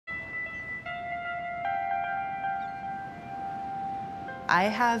I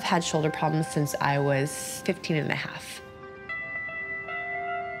have had shoulder problems since I was 15 and a half.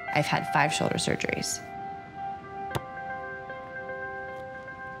 I've had 5 shoulder surgeries.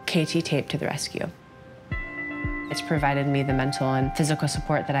 KT tape to the rescue. It's provided me the mental and physical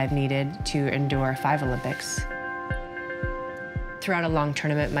support that I've needed to endure 5 Olympics. Throughout a long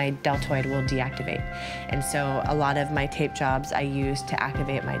tournament, my deltoid will deactivate. And so a lot of my tape jobs I use to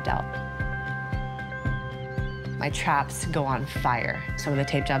activate my delt. My traps go on fire. Some of the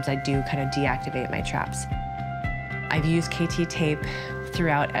tape jobs I do kind of deactivate my traps. I've used KT tape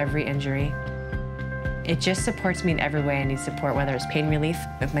throughout every injury. It just supports me in every way I need support, whether it's pain relief,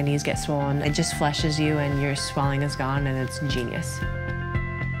 if my knees get swollen, it just flushes you and your swelling is gone, and it's genius.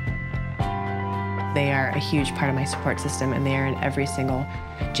 They are a huge part of my support system, and they are in every single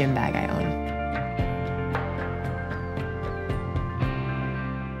gym bag I own.